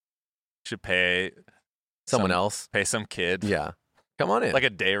should pay Someone else. Pay some kid. Yeah. Come on in. Like a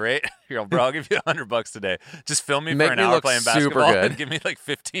day rate. You're bro, I'll give you $100 today. Just film me Make for an me hour look playing super basketball good. and give me like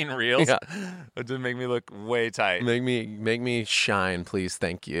 15 reels. Yeah. It just make me look way tight. Make me shine, please.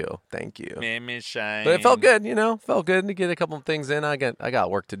 Thank you. Make me shine. But it felt good, Felt good to get a couple of things in. I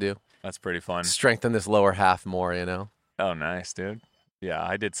got work to do. That's pretty fun. Strengthen this lower half more, Oh, nice, dude. Yeah,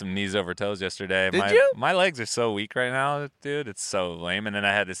 I did some knees over toes yesterday. Did you? My legs are so weak right now, dude. It's so lame. And then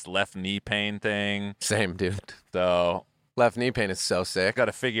I had this left knee pain thing. Same, dude. So Left knee pain is so sick. got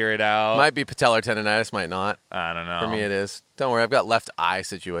to figure it out. Might be patellar tendonitis, might not. I don't know. For me, it is. Don't worry, I've got left eye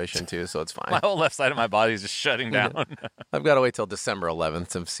situation too, so it's fine. My whole left side of my body is just shutting down. I've got to wait till December 11th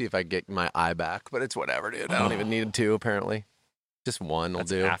to see if I get my eye back, but it's whatever, dude. I don't even need two, apparently. Just one will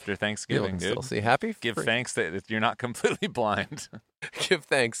That's do. after Thanksgiving, dude. Still see. Happy. Give thanks that you're not completely blind. Give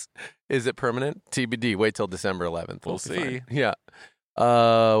thanks. Is it permanent? TBD. Wait till December 11th. We'll see. Yeah. What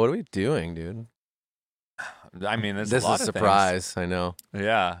are we doing, dude? I mean, this is a lot a of surprise. I know.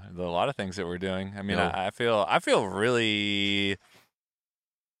 Yeah, there's a lot of things that we're doing. I mean, No. I feel really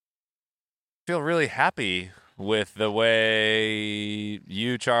happy with the way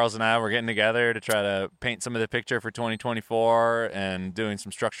you, Charles, and I were getting together to try to paint some of the picture for 2024 and doing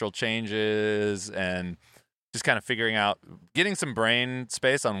some structural changes and just kind of figuring out, getting some brain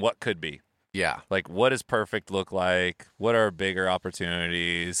space on what could be. Yeah. Like, what does perfect look like? What are bigger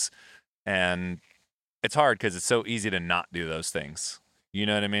opportunities? And it's hard because it's so easy to not do those things. You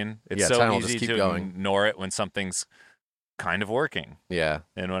know what I mean? It's so time will just easy keep to going. ignore it when something's kind of working. Yeah.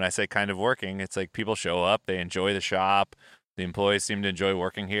 And when I say kind of working, it's like people show up, they enjoy the shop, the employees seem to enjoy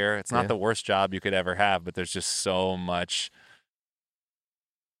working here. It's not the worst job you could ever have, but there's just so much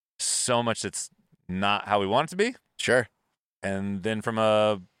that's not how we want it to be. Sure. And then from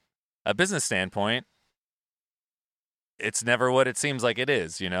a business standpoint, it's never what it seems like it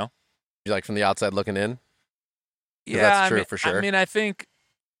is, You like from the outside looking in? Yeah, that's true for sure. I mean, I think,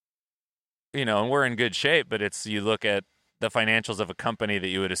 and we're in good shape, but you look at the financials of a company that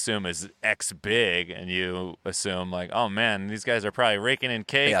you would assume is X big, and you assume like, oh man, these guys are probably raking in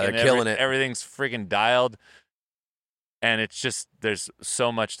cake. Yeah, they're and killing it. Everything's freaking dialed. And it's just, there's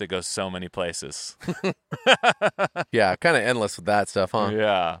so much that goes so many places. Yeah, kind of endless with that stuff, huh?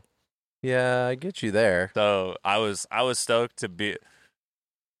 Yeah. Yeah, I get you there. So I was stoked to get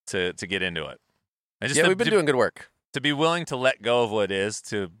into it. And just We've been doing good work. To be willing to let go of what is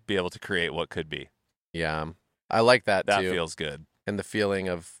to be able to create what could be. Yeah, I like that too. That feels good. And the feeling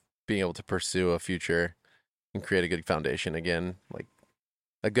of being able to pursue a future and create a good foundation again, like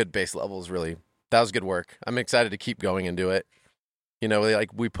a good base level that was good work. I'm excited to keep going and do it.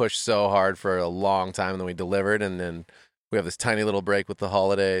 We pushed so hard for a long time, and then we delivered, and then we have this tiny little break with the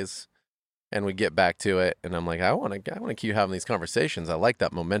holidays, and we get back to it, and I'm like, I want to keep having these conversations. I like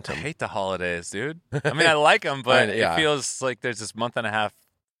that momentum. I hate the holidays, dude. I mean, I like them, but yeah. It feels like there's this month and a half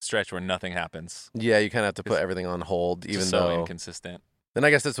stretch where nothing happens. Yeah, you kind of have to put everything on hold, even so though inconsistent. Then I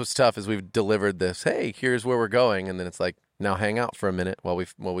guess that's what's tough is we've delivered this. Hey, here's where we're going, and then it's like now hang out for a minute while we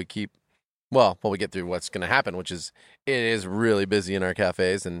get through what's going to happen, which is it is really busy in our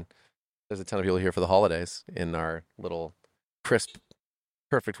cafes, and there's a ton of people here for the holidays in our little crisp,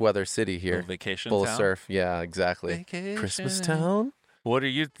 perfect weather city here, Little vacation full town? of surf. Yeah, exactly. Vacation. Christmas town. What are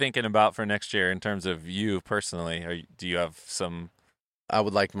you thinking about for next year in terms of you personally? Do you have some? I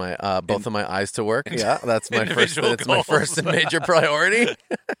would like my both of my eyes to work. Yeah, that's my first. Individual That's my goals. first and major priority.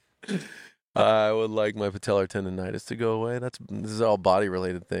 I would like my patellar tendonitis to go away. This is all body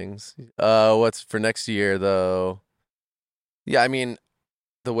related things. What's for next year though? Yeah, I mean,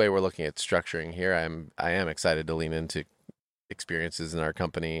 the way we're looking at structuring here, I am excited to lean into experiences in our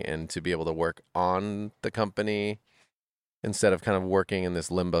company and to be able to work on the company instead of kind of working in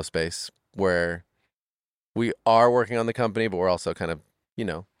this limbo space where we are working on the company, but we're also kind of,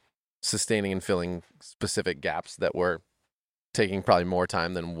 sustaining and filling specific gaps that we're taking probably more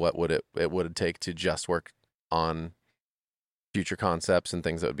time than what it would take to just work on future concepts and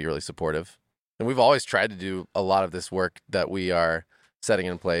things that would be really supportive. And we've always tried to do a lot of this work that we are setting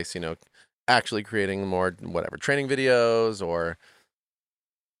in place, actually creating more training videos or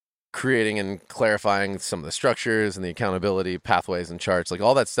creating and clarifying some of the structures and the accountability pathways and charts, like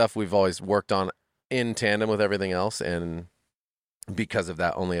all that stuff we've always worked on in tandem with everything else. And because of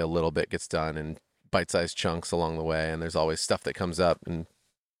that, only a little bit gets done in bite-sized chunks along the way. And there's always stuff that comes up, and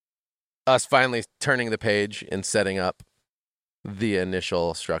us finally turning the page and setting up the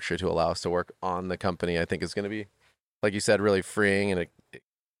initial structure to allow us to work on the company, I think is going to be, like you said, really freeing. And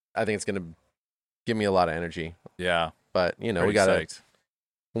I think it's going to give me a lot of energy. Yeah. But, we Pretty got to, psyched.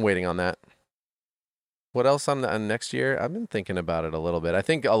 I'm waiting on that. What else on next year? I've been thinking about it a little bit. I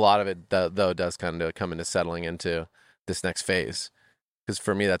think a lot of it, though, does kind of come into settling into this next phase. Because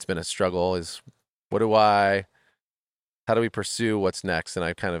for me, that's been a struggle is how do we pursue what's next? And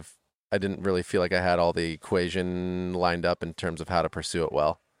I didn't really feel like I had all the equation lined up in terms of how to pursue it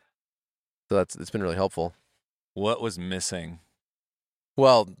well. So it's been really helpful. What was missing?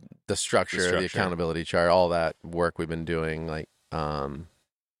 Well, the structure, the structure. accountability chart, all that work we've been doing, like,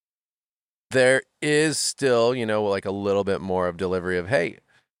 there is still, like a little bit more of delivery of, hey,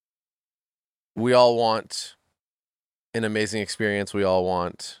 we all want an amazing experience. We all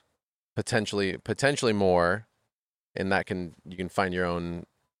want potentially more, and you can find your own.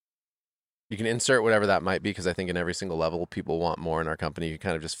 You can insert whatever that might be, because I think in every single level, people want more in our company. You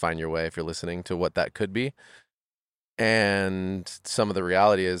kind of just find your way if you're listening to what that could be. And some of the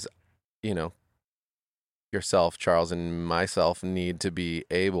reality is, yourself, Charles, and myself need to be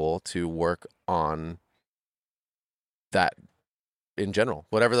able to work on that in general,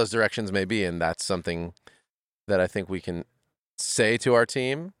 whatever those directions may be. And that's something that I think we can say to our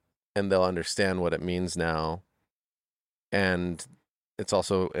team, and they'll understand what it means now. And it's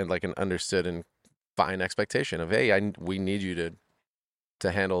also like an understood and fine expectation of, hey, we need you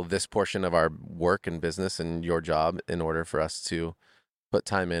to handle this portion of our work and business and your job in order for us to put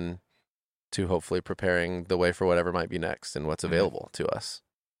time in to hopefully preparing the way for whatever might be next and what's available to us.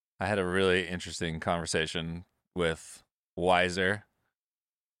 I had a really interesting conversation with Weiser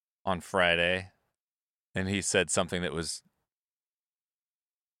on Friday, and he said something that was,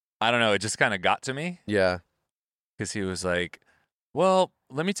 I don't know, it just kind of got to me. Yeah. Because he was like, well,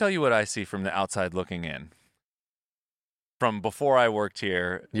 let me tell you what I see from the outside looking in. From before I worked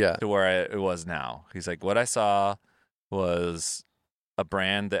here to where it was now. He's like, what I saw was a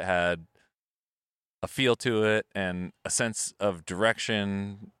brand that had a feel to it and a sense of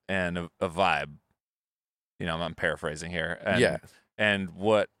direction and a vibe. I'm paraphrasing here. And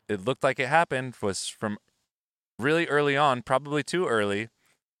what it looked like it happened was from really early on, probably too early,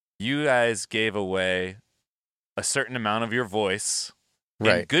 you guys gave away a certain amount of your voice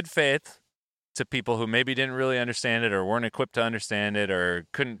in good faith to people who maybe didn't really understand it or weren't equipped to understand it or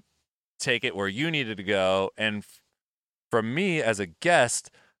couldn't take it where you needed to go. And from me as a guest,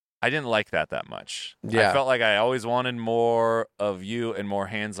 I didn't like that much. Yeah. I felt like I always wanted more of you and more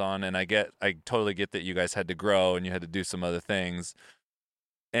hands-on, and I totally get that you guys had to grow and you had to do some other things.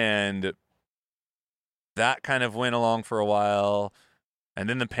 And that kind of went along for a while, and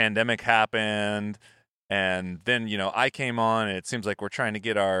then the pandemic happened, and then, I came on, and it seems like we're trying to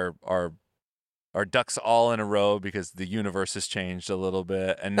get our ducks all in a row because the universe has changed a little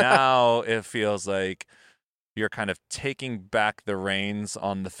bit, and now it feels like you're kind of taking back the reins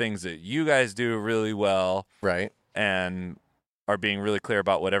on the things that you guys do really well. Right. And are being really clear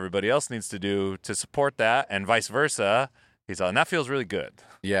about what everybody else needs to do to support that, and vice versa. And that feels really good.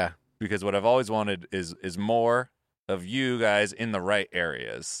 Yeah. Because what I've always wanted is more of you guys in the right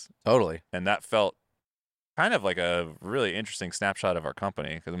areas. Totally. And that felt kind of like a really interesting snapshot of our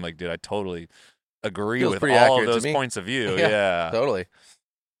company, because I'm like, dude, I totally agree with all of those points of view. Yeah. Totally.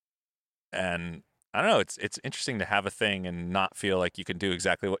 And I don't know, it's interesting to have a thing and not feel like you can do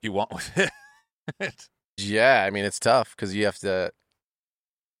exactly what you want with it. Yeah, I mean, it's tough because you have to.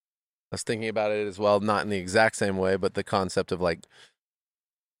 I was thinking about it as well, not in the exact same way, but the concept of like,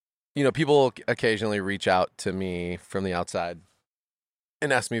 people occasionally reach out to me from the outside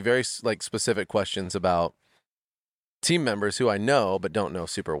and ask me very like specific questions about team members who I know but don't know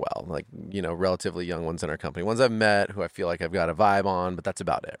super well, like, relatively young ones in our company, ones I've met who I feel like I've got a vibe on, but that's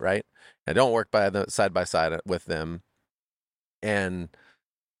about it, right? I don't work side by side with them, and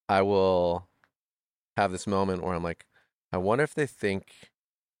I will have this moment where I'm like, I wonder if they think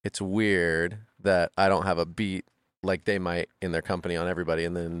it's weird that I don't have a beat like they might in their company on everybody.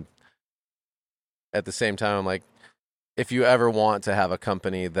 And then at the same time, I'm like, if you ever want to have a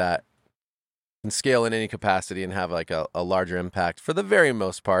company that can scale in any capacity and have like a larger impact, for the very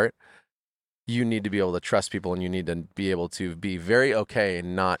most part, you need to be able to trust people, and you need to be able to be very okay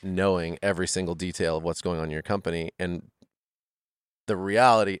in not knowing every single detail of what's going on in your company. And the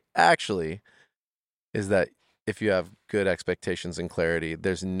reality actually is that if you have good expectations and clarity,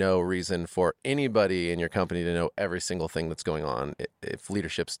 there's no reason for anybody in your company to know every single thing that's going on. If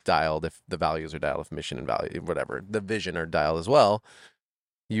leadership's dialed, if the values are dialed, if mission and value, whatever, the vision are dialed as well,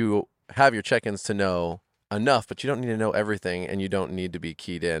 you have your check-ins to know enough, but you don't need to know everything, and you don't need to be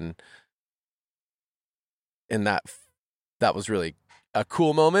keyed in. And that was really a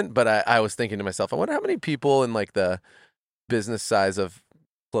cool moment. But I was thinking to myself, I wonder how many people in like the business size of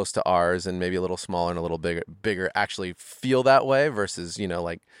close to ours and maybe a little smaller and a little bigger actually feel that way versus,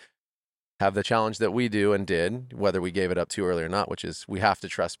 like have the challenge that we do and did, whether we gave it up too early or not, which is we have to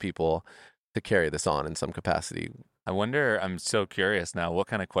trust people to carry this on in some capacity. I wonder, I'm so curious now, what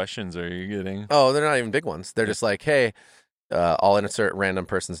kind of questions are you getting? Oh, they're not even big ones. They're just like, hey, I'll insert random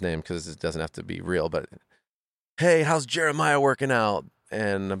person's name because it doesn't have to be real, but hey, how's Jeremiah working out?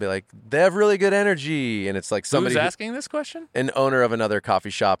 And I'll be like, they have really good energy. And it's like somebody Who's asking this question? an owner of another coffee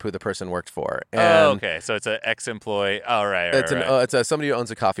shop who the person worked for. And Oh, okay. So it's an ex-employee. Oh, right. it's somebody who owns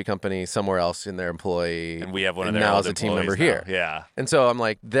a coffee company somewhere else in their employee. And we have one of and their now old as a team member employees here. now. Yeah. And so I'm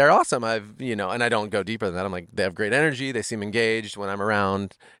like, they're awesome. And I don't go deeper than that. I'm like, they have great energy. They seem engaged when I'm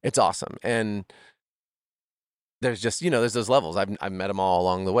around. It's awesome. And there's just, there's those levels. I've met them all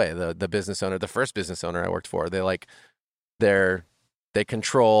along the way. The business owner, the first business owner I worked for, they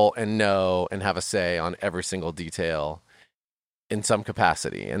control and know and have a say on every single detail in some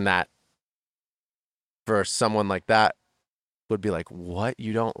capacity. And that for someone like that would be like, what?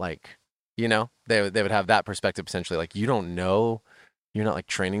 You don't like, they would have that perspective potentially. Like, you don't know, you're not like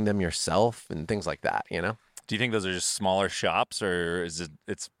training them yourself and things like that, Do you think those are just smaller shops, or is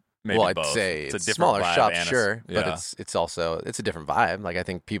it's maybe well, I'd both? say it's a it's different smaller vibe shop, and sure, but yeah. it's also a different vibe. Like, I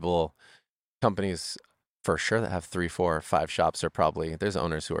think companies for sure that have 3, 4, 5 shops are probably, there's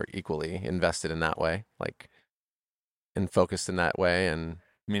owners who are equally invested in that way, like, and focused in that way. And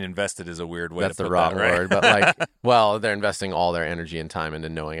I mean, invested is a weird way that's to the put wrong that, right? word, but like, well, they're investing all their energy and time into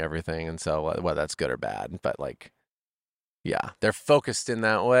knowing everything, and so whether that's good or bad, but like, yeah, they're focused in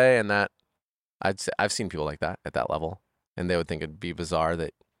that way, and that I'd say I've seen people like that at that level, and they would think it'd be bizarre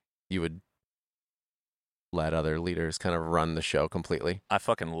that you would let other leaders kind of run the show completely. I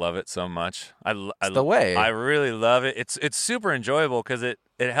fucking love it so much. It's the way. I really love it. It's super enjoyable because it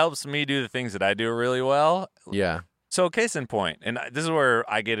helps me do the things that I do really well. Yeah. So case in point, and this is where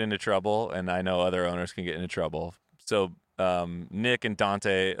I get into trouble, and I know other owners can get into trouble. So Nick and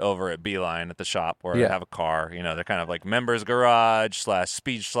Dante over at Beeline at the shop where I have a car, they're kind of like members garage /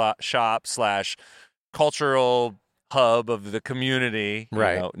 speed shop / cultural hub of the community.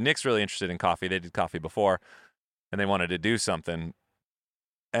 Right. Nick's really interested in coffee. They did coffee before, and they wanted to do something.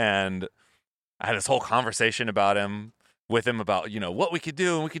 And I had this whole conversation with him about, what we could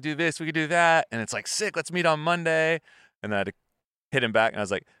do, and we could do this, we could do that. And it's like, sick, let's meet on Monday. And then I had to hit him back, and I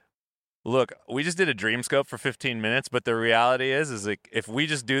was like, look, we just did a dream scope for 15 minutes, but the reality is like, if we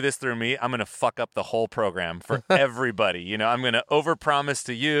just do this through me, I'm going to fuck up the whole program for everybody. I'm going to overpromise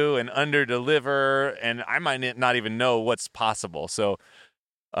to you and underdeliver, and I might not even know what's possible. So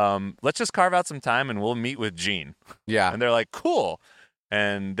let's just carve out some time and we'll meet with Gene. Yeah. And they're like, cool.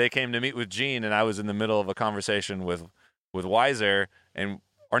 And they came to meet with Gene, and I was in the middle of a conversation with Weiser, I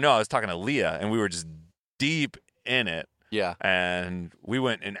was talking to Leah, and we were just deep in it. Yeah. And we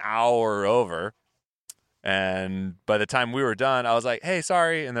went an hour over. And by the time we were done, I was like, hey,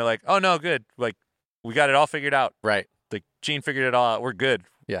 sorry. And they're like, oh, no, good. Like, we got it all figured out. Right. Like, Gene figured it all out. We're good.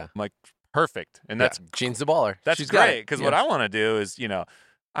 Yeah. I'm like, perfect. And that's Gene's the baller. That's great. Because what I want to do is,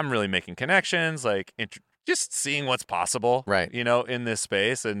 I'm really making connections, like just seeing what's possible, right? In this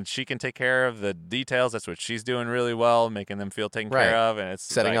space, and she can take care of the details. That's what she's doing really well, making them feel taken care of, and it's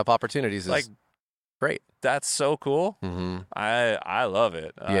setting up opportunities. Is great. That's so cool. Mm-hmm. I love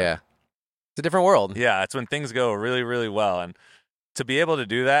it. Yeah, it's a different world. Yeah, it's when things go really, really well, and to be able to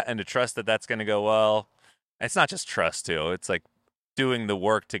do that and to trust that that's going to go well. It's not just trust too. It's like doing the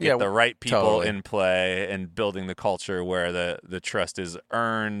work to get the right people in play and building the culture where the trust is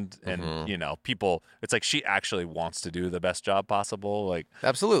earned, and people, it's like she actually wants to do the best job possible. Like,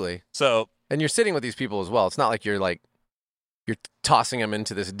 absolutely. So, and you're sitting with these people as well. It's not like you're tossing them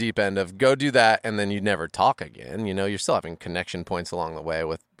into this deep end of go do that and then you never talk again. You're still having connection points along the way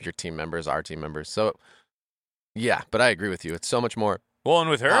with your team members, our team members. So yeah, but I agree with you. It's so much more well, and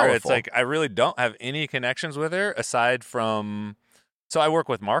with her, powerful. It's like I really don't have any connections with her aside from. So I work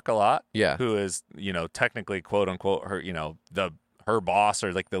with Mark a lot, who is, technically, quote unquote, her, her boss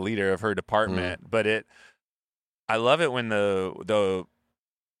or like the leader of her department. But I love it when the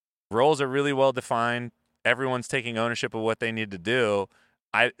roles are really well defined. Everyone's taking ownership of what they need to do.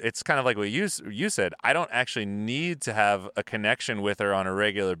 It's kind of like what you said. I don't actually need to have a connection with her on a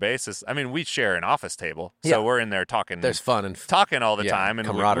regular basis. I mean, we share an office table, so we're in there talking. There's fun and talking all the time, and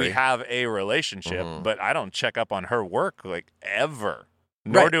camaraderie. we have a relationship. But I don't check up on her work like ever.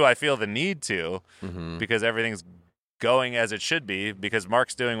 Nor do I feel the need to, because everything's going as it should be. Because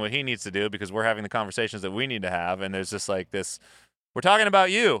Mark's doing what he needs to do. Because we're having the conversations that we need to have, and there's just like this. We're talking about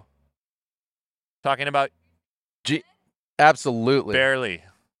you. Talking about absolutely. Barely.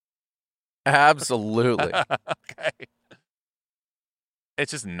 Absolutely. Okay.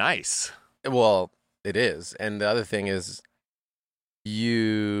 It's just nice. Well, it is. And the other thing is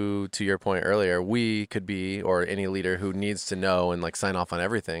you, to your point earlier, we could be, or any leader who needs to know and like sign off on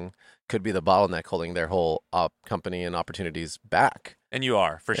everything, could be the bottleneck holding their whole company and opportunities back. And you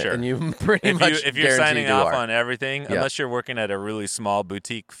are, for sure. And you pretty much if you're guaranteed signing you off are. on everything, Yeah. unless you're working at a really small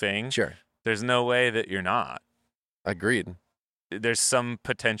boutique thing, Sure. there's no way that you're not. Agreed. There's some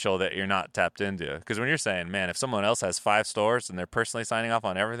potential that you're not tapped into. Because when you're saying, man, if someone else has 5 stores and they're personally signing off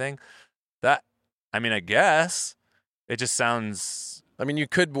on everything, I guess it just sounds I mean, you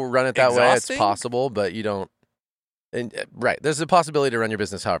could run it that way. It's exhausting? possible, but you don't. And, right. There's a possibility to run your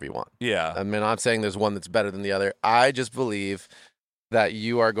business however you want. Yeah. I mean, I'm not saying there's one that's better than the other. I just believe that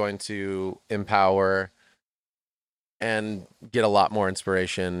you are going to empower and get a lot more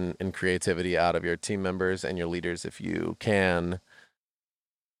inspiration and creativity out of your team members and your leaders if you can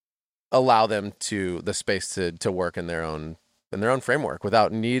allow them the space to work in their own framework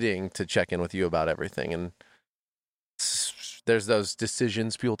without needing to check in with you about everything. And there's those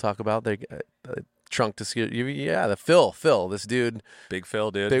decisions people talk about. They trunk decision. Yeah, the Phil, this dude, Big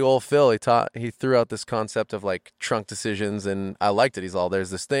Phil, dude. big old Phil. He threw out this concept of like trunk decisions, and I liked it. He's all,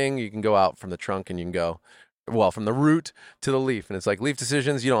 there's this thing you can go out from the trunk and you can go, well, from the root to the leaf, and it's like leaf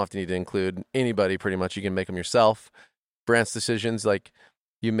decisions. You don't have to need to include anybody. Pretty much, you can make them yourself. Branch decisions, like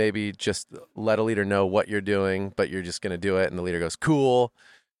you maybe just let a leader know what you're doing, but you're just going to do it, and the leader goes, cool.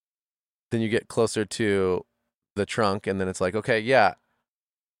 Then you get closer to the trunk, and then it's like, okay, yeah,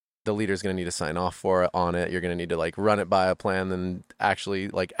 the leader's going to need to sign off on it. You're going to need to like run it by a plan, then actually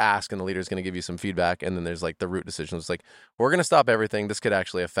like ask, and the leader's going to give you some feedback. And then there's like the root decision. It's like, we're going to stop everything. This could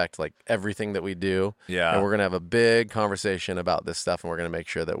actually affect like everything that we do. Yeah. And we're going to have a big conversation about this stuff, and we're going to make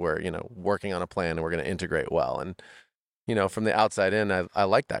sure that we're, working on a plan, and we're going to integrate well. And, from the outside in, I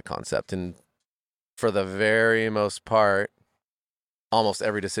like that concept. And for the very most part, almost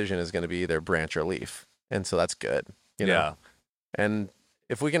every decision is going to be either branch or leaf. And so that's good. Yeah. And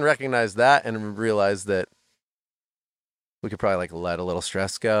if we can recognize that and realize that we could probably like let a little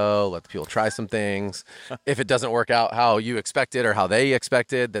stress go, let the people try some things. If it doesn't work out how you expected or how they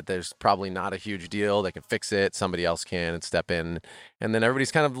expected, that there's probably not a huge deal. They can fix it. Somebody else can and step in. And then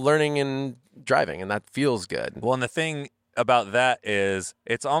everybody's kind of learning and driving, and that feels good. Well, and the thing about that is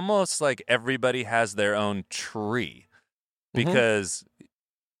it's almost like everybody has their own tree, because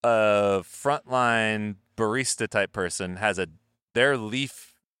a frontline barista type person has their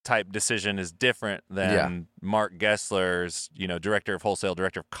leaf type decision is different than Mark Gessler's, director of wholesale,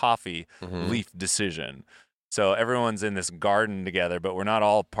 director of coffee leaf decision. So everyone's in this garden together, but we're not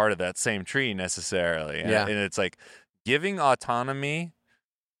all part of that same tree necessarily. And it's like giving autonomy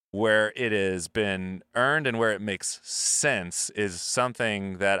where it has been earned and where it makes sense is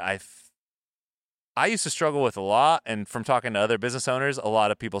something that I used to struggle with a lot, and from talking to other business owners, a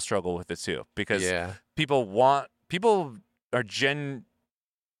lot of people struggle with it too, because people are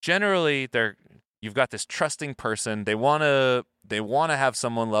generally you've got this trusting person. They want to have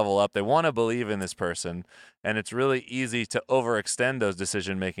someone level up. They want to believe in this person, and it's really easy to overextend those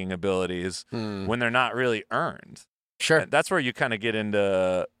decision-making abilities when they're not really earned. Sure. And that's where you kind of get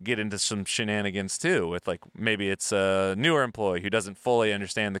into some shenanigans too, with like maybe it's a newer employee who doesn't fully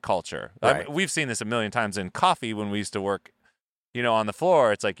understand the culture. Right. We've seen this a million times in coffee when we used to work, on the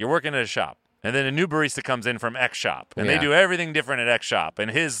floor. It's like you're working at a shop, and then a new barista comes in from X shop, and they do everything different at X shop,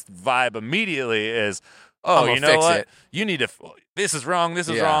 and his vibe immediately is, oh, you know what? You need to. This is wrong. This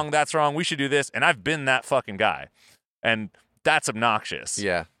is wrong. That's wrong. We should do this. And I've been that fucking guy, and that's obnoxious.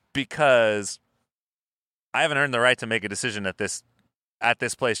 Yeah. Because I haven't earned the right to make a decision at this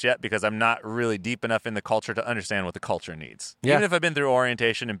place yet, because I'm not really deep enough in the culture to understand what the culture needs. Yeah. Even if I've been through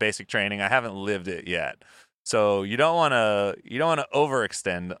orientation and basic training, I haven't lived it yet. So you don't want to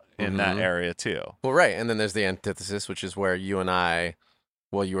overextend in that area too. Well, right. And then there's the antithesis, which is where you and I,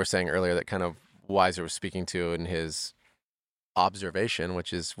 you were saying earlier that kind of Weiser was speaking to in his observation,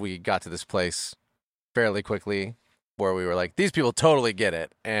 which is we got to this place fairly quickly where we were like, these people totally get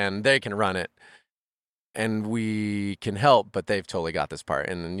it and they can run it. And we can help, but they've totally got this part.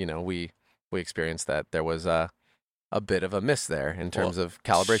 And, we experienced that there was a bit of a miss there in terms of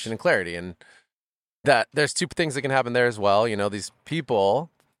calibration and clarity. And that there's two things that can happen there as well. These people,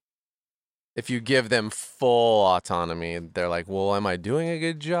 if you give them full autonomy, they're like, well, am I doing a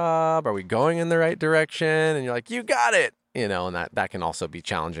good job? Are we going in the right direction? And you're like, you got it. And that can also be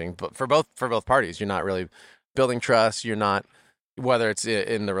challenging. But for both parties, you're not really building trust. You're not, whether it's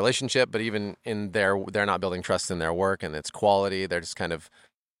in the relationship, but even in they're not building trust in their work and its quality. They're just kind of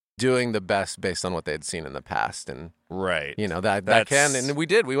doing the best based on what they'd seen in the past. And right, that can, and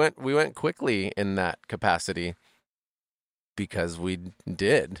we went quickly in that capacity because we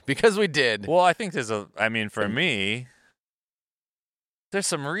did. Well, I think for me, there's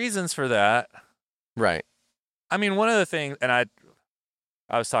some reasons for that. Right. I mean, one of the things, and I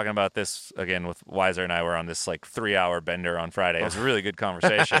was talking about this again with Weiser, and I were on this like 3-hour bender on Friday. It was a really good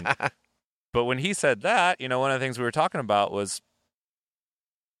conversation. But when he said that, one of the things we were talking about was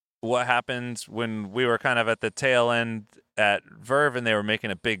what happened when we were kind of at the tail end at Verve and they were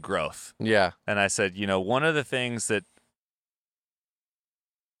making a big growth. Yeah. And I said, one of the things that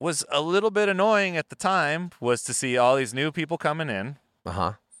was a little bit annoying at the time was to see all these new people coming in,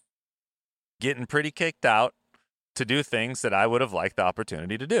 getting pretty kicked out to do things that I would have liked the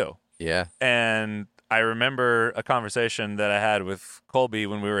opportunity to do. Yeah. And I remember a conversation that I had with Colby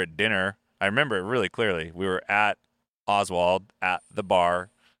when we were at dinner. I remember it really clearly. We were at Oswald at the bar,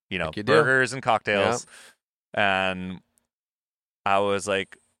 burgers and cocktails. Yep. And I was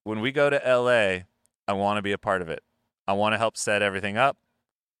like, when we go to LA, I want to be a part of it. I want to help set everything up.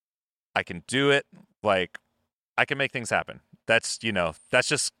 I can do it. Like, I can make things happen. That's, that's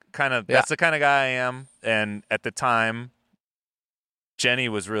just kind of, that's the kind of guy I am. And at the time, Jenny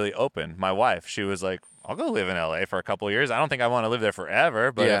was really open. My wife, she was like, I'll go live in LA for a couple of years. I don't think I want to live there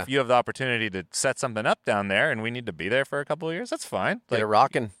forever, but if you have the opportunity to set something up down there and we need to be there for a couple of years, that's fine. Get it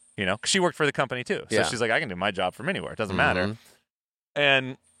rocking. 'Cause she worked for the company too. So she's like, I can do my job from anywhere. It doesn't matter.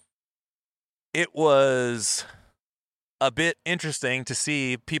 And it was a bit interesting to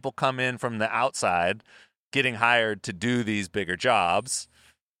see people come in from the outside getting hired to do these bigger jobs,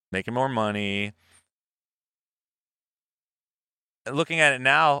 making more money. Looking at it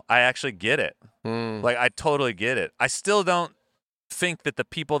now, I actually get it. Like, I totally get it. I still don't think that the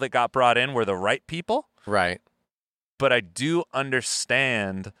people that got brought in were the right people. Right. But I do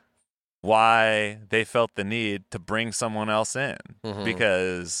understand why they felt the need to bring someone else in.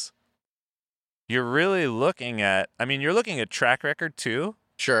 Because you're really looking at, you're looking at track record too.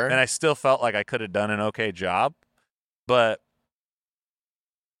 Sure. And I still felt like I could have done an okay job. But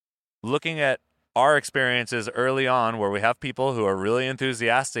looking at our experiences early on where we have people who are really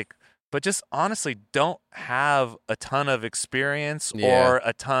enthusiastic, but just honestly don't have a ton of experience or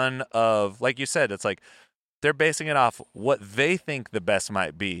a ton of, like you said, it's like they're basing it off what they think the best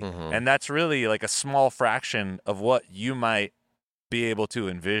might be. And that's really like a small fraction of what you might be able to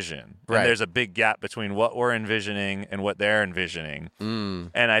envision. Right. And there's a big gap between what we're envisioning and what they're envisioning.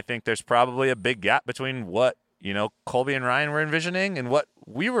 And I think there's probably a big gap between what Colby and Ryan were envisioning and what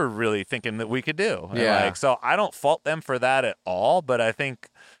we were really thinking that we could do. And so I don't fault them for that at all, but I think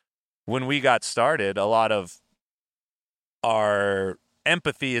when we got started, a lot of our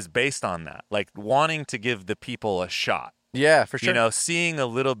empathy is based on that, like wanting to give the people a shot. Yeah, for sure. Seeing a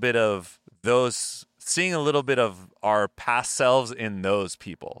little bit of our past selves in those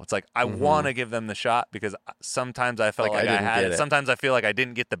people. It's like, I want to give them the shot because sometimes I felt like I had it. Sometimes I feel like I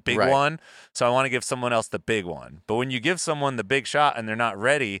didn't get the big one. So I want to give someone else the big one. But when you give someone the big shot and they're not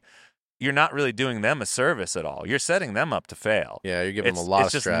ready, you're not really doing them a service at all. You're setting them up to fail. Yeah, you're giving them a lot of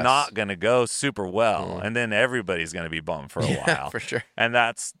stress. It's just not going to go super well. And then everybody's going to be bummed for a while. For sure. And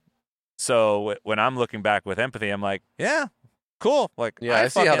so when I'm looking back with empathy, I'm like, yeah, cool. Like, I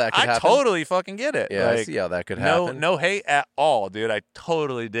see how that could happen. I totally fucking get it. Yeah, I see how that could happen. No hate at all, dude. I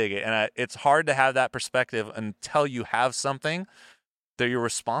totally dig it. And it's hard to have that perspective until you have something that you're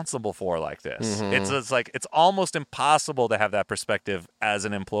responsible for like this. It's like, it's almost impossible to have that perspective as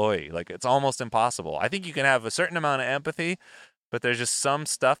an employee. Like, it's almost impossible. I think you can have a certain amount of empathy, but there's just some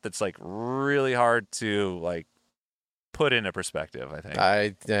stuff that's like really hard to like put into perspective, I think.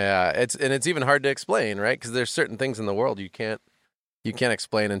 It's even hard to explain, right? Because there's certain things in the world you can't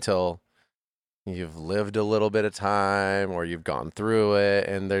explain until you've lived a little bit of time or you've gone through it.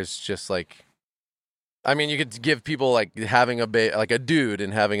 And there's just like, you could give people like having a baby, like a dude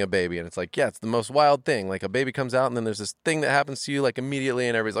and having a baby, and it's like, yeah, it's the most wild thing. Like, a baby comes out and then there's this thing that happens to you like immediately,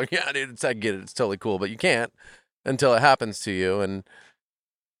 and everybody's like, yeah, dude, I get it, it's totally cool, but you can't until it happens to you. And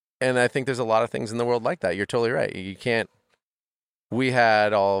I think there's a lot of things in the world like that. You're totally right. You can't. We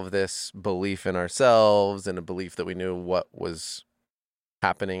had all of this belief in ourselves and a belief that we knew what was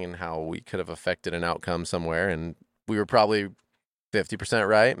happening and how we could have affected an outcome somewhere, and we were probably 50%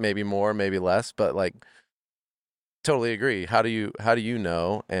 right, maybe more, maybe less, but like, totally agree. How do you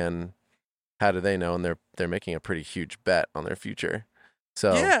know, and how do they know? And they're making a pretty huge bet on their future.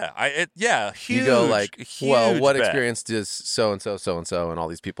 So huge. You go like, well, what bet. Experience does so and so and all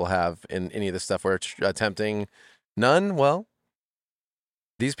these people have in any of the stuff we're attempting? None. Well,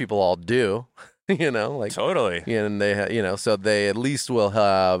 these people all do. Like, totally. And they, so they at least will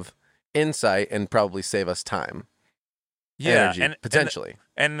have insight and probably save us time. Energy, potentially.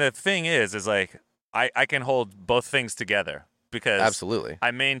 And the thing is like, I can hold both things together. because Absolutely.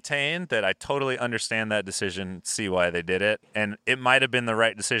 I maintain that I totally understand that decision, see why they did it, and it might have been the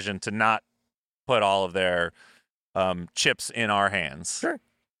right decision to not put all of their chips in our hands. Sure.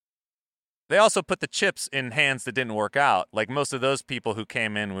 They also put the chips in hands that didn't work out. Like most of those people who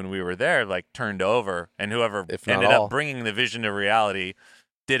came in when we were there, like turned over, and whoever If not ended all. up bringing the vision to reality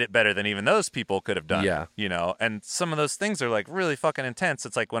did it better than even those people could have done. Yeah. You know, and some of those things are like really fucking intense.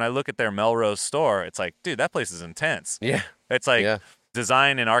 It's like when I look at their Melrose store, it's like, dude, that place is intense. Yeah. It's like Yeah.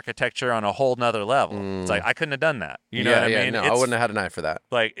 design and architecture on a whole nother level. It's like I couldn't have done that. You know what I mean? No, I wouldn't have had an eye for that.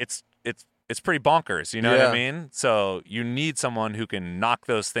 Like it's pretty bonkers, you know what Yeah. I mean? So you need someone who can knock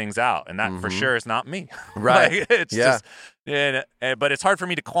those things out, and that for sure is not me. Right. Like, it's Yeah. just, but it's hard for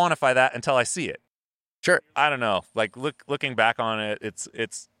me to quantify that until I see it. Sure. I don't know. Like looking back on it, it's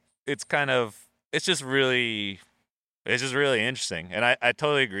just really interesting, and I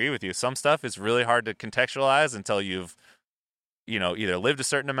totally agree with you. Some stuff is really hard to contextualize until you've, either lived a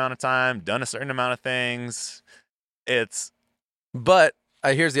certain amount of time, done a certain amount of things. But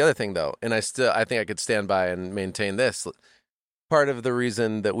here's the other thing, though, and I think I could stand by and maintain this. Part of the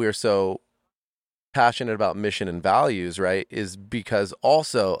reason that we're so passionate about mission and values, right, is because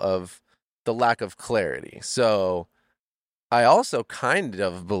also of the lack of clarity. So I also kind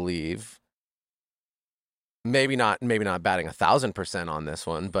of believe, maybe not batting 1,000% on this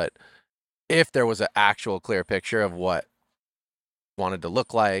one, but if there was an actual clear picture of what wanted to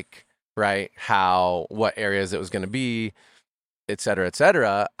look like, right, what areas it was going to be, et cetera,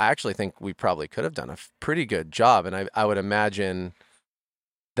 I actually think we probably could have done a pretty good job. And I would imagine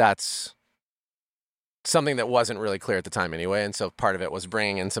that's something that wasn't really clear at the time anyway. And so part of it was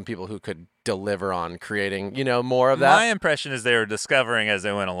bringing in some people who could deliver on creating, more of that. My impression is they were discovering as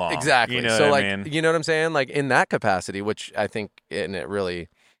they went along. Exactly. You know so what I mean? you know what I'm saying? Like in that capacity, which I think, and it really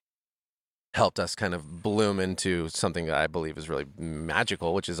helped us kind of bloom into something that I believe is really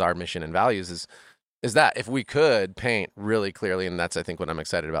magical, which is our mission and values, is that if we could paint really clearly, and that's, I think, what I'm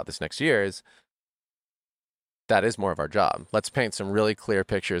excited about this next year, is that is more of our job. Let's paint some really clear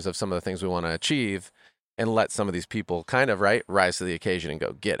pictures of some of the things we want to achieve and let some of these people kind of, right, rise to the occasion and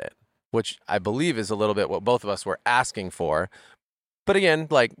go get it, which I believe is a little bit what both of us were asking for. But again,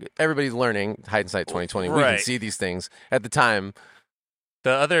 like everybody's learning, hindsight 2020, we can see these things at the time.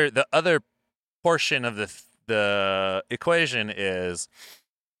 The other portion of the equation is,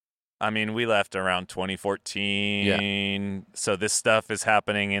 I mean, we left around 2014. So this stuff is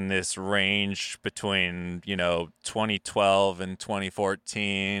happening in this range between, 2012 and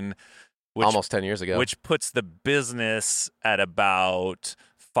 2014. Almost 10 years ago. Which puts the business at about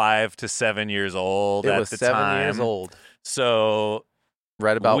 5 to 7 years old it at was the 7 time. years old. So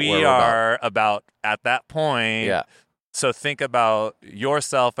right about we where we're are about at that point. Yeah. So think about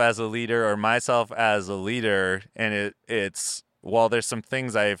yourself as a leader or myself as a leader, and it's while there's some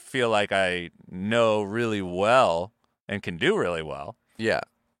things I feel like I know really well and can do really well. Yeah.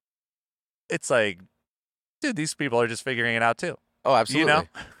 It's like, dude, these people are just figuring it out too. Oh, absolutely.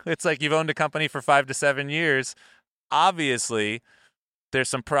 It's like you've owned a company for 5 to 7 years. Obviously, there's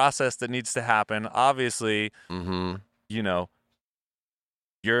some process that needs to happen. Obviously, you're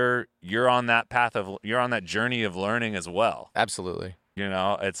on that path you're on that journey of learning as well. Absolutely.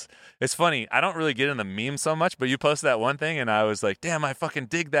 It's funny. I don't really get in the meme so much, but you posted that one thing and I was like, damn, I fucking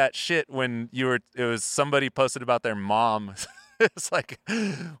dig that shit when it was somebody posted about their mom. It's like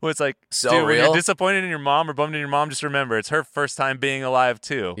so dude, real. when you're disappointed in your mom or bummed in your mom, just remember it's her first time being alive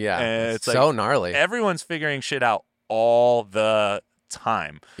too. Yeah. And it's so like gnarly. Everyone's figuring shit out all the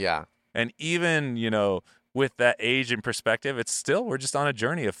time. Yeah. And even, with that age and perspective, we're just on a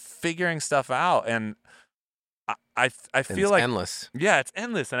journey of figuring stuff out. And I feel like endless. Yeah, it's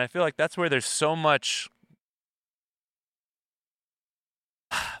endless. And I feel like that's where there's so much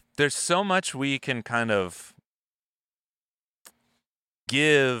we can kind of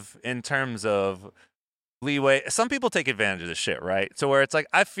give in terms of leeway. Some people take advantage of this shit, right? So where it's like,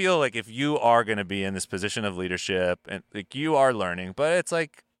 I feel like if you are going to be in this position of leadership and like you are learning, but it's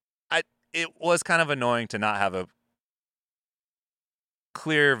like, it was kind of annoying to not have a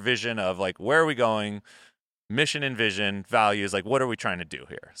clear vision of like, where are we going? Mission and vision, values, like what are we trying to do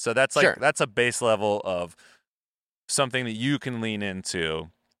here? So that's like, that's a base level of something that you can lean into.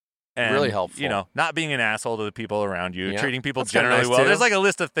 And, really helpful. Not being an asshole to the people around you, treating people That's kinda generally nice well. too. There's like a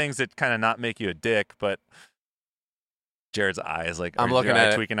list of things that kind of not make you a dick, but Jared's eye is like, I'm looking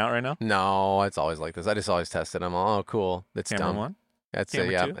at it. tweaking out right now. No, it's always like this. I just always test it. I'm all, oh, cool. It's Camera dumb. one. That's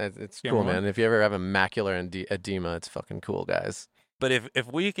Camera two? it's Camera cool, one? man. If you ever have a macular edema, it's fucking cool, guys. But if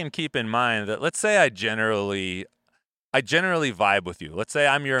we can keep in mind that, let's say I generally vibe with you. Let's say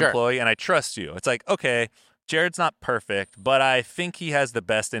I'm your Sure. employee and I trust you. It's like, okay, Jared's not perfect, but I think he has the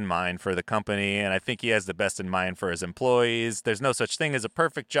best in mind for the company, and I think he has the best in mind for his employees. There's no such thing as a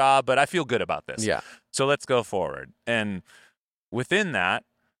perfect job, but I feel good about this. Yeah. So let's go forward. And within that,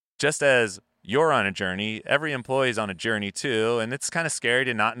 just as you're on a journey, every employee is on a journey too, and it's kind of scary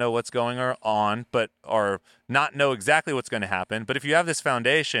to not know what's going on, or not know exactly what's going to happen. But if you have this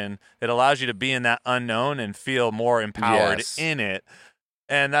foundation, it allows you to be in that unknown and feel more empowered in it.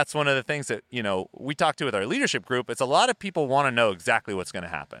 And that's one of the things that, we talk to with our leadership group. It's a lot of people want to know exactly what's going to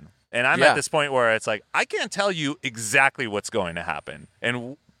happen. And I'm at this point where it's like, I can't tell you exactly what's going to happen.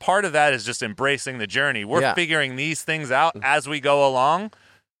 And part of that is just embracing the journey. We're figuring these things out as we go along.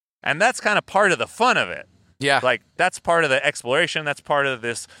 And that's kind of part of the fun of it. Yeah. Like, that's part of the exploration. That's part of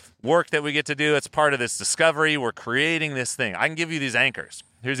this work that we get to do. It's part of this discovery. We're creating this thing. I can give you these anchors.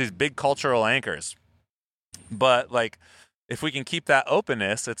 Here's these big cultural anchors. But, like, if we can keep that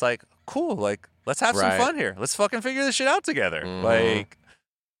openness, it's like, cool, like, let's have some fun here. Let's fucking figure this shit out together. Mm-hmm. Like,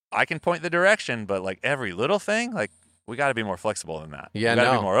 I can point the direction, but, like, every little thing, like, we got to be more flexible than that. Yeah, we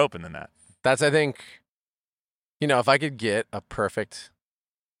got to be more open than that. That's, I think, if I could get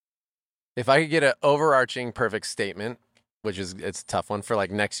an overarching perfect statement, which it's a tough one for,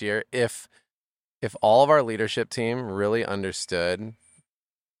 like, next year, if all of our leadership team really understood,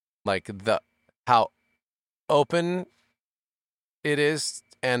 like, how open it is,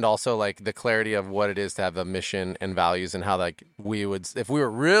 and also, like, the clarity of what it is to have a mission and values, and how, like, if we were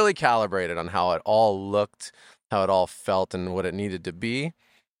really calibrated on how it all looked, how it all felt, and what it needed to be,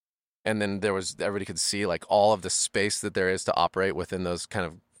 and then everybody could see, like, all of the space that there is to operate within those kind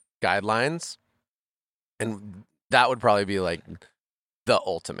of guidelines, and that would probably be, like, the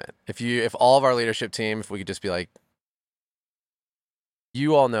ultimate. If all of our leadership team, if we could just be like,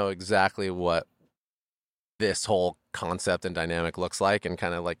 you all know exactly what this whole concept and dynamic looks like, and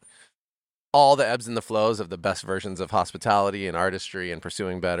kind of, like, all the ebbs and the flows of the best versions of hospitality and artistry and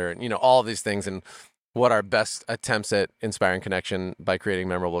pursuing better, and all of these things, and what our best attempts at inspiring connection by creating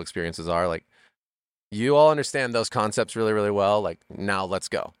memorable experiences are. Like, you all understand those concepts really, really well. Like, now let's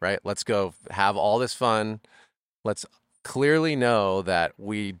go, right? Let's go have all this fun. Let's clearly know that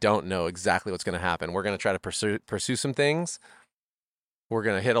we don't know exactly what's going to happen. We're going to try to pursue some things. We're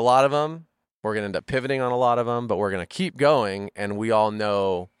going to hit a lot of them. We're going to end up pivoting on a lot of them, but we're going to keep going, and we all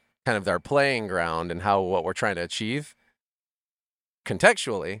know kind of our playing ground and what we're trying to achieve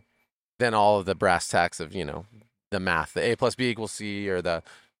contextually. Then all of the brass tacks of, the math, the A plus B equals C, or the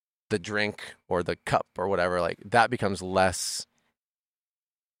drink or the cup or whatever, like, that becomes less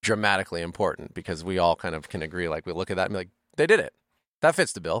dramatically important, because we all kind of can agree, like, we look at that and be like, they did it. That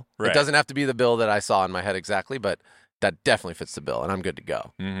fits the bill. Right. It doesn't have to be the bill that I saw in my head exactly, but that definitely fits the bill, and I'm good to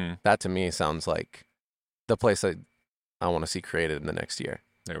go. Mm-hmm. That, to me, sounds like the place I want to see created in the next year.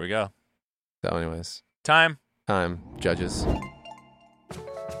 There we go. So anyways. Time, judges.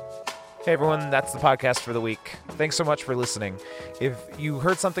 Hey everyone, that's the podcast for the week. Thanks so much for listening. If you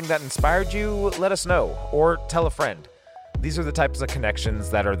heard something that inspired you, let us know, or tell a friend. These are the types of connections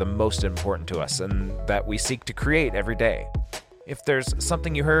that are the most important to us and that we seek to create every day. If there's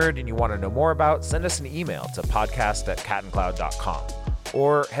something you heard and you want to know more about, send us an email to podcast@catandcloud.com,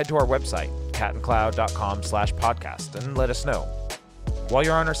 or head to our website, catandcloud.com/podcast, and let us know. While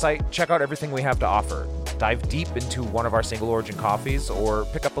you're on our site, check out everything we have to offer. Dive deep into one of our single origin coffees, or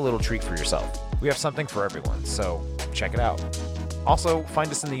pick up a little treat for yourself. We have something for everyone, so check it out. Also, find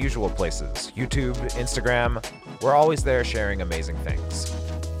us in the usual places: YouTube, Instagram. We're always there sharing amazing things.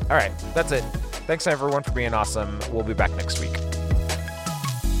 All right, that's it. Thanks everyone for being awesome. We'll be back next week.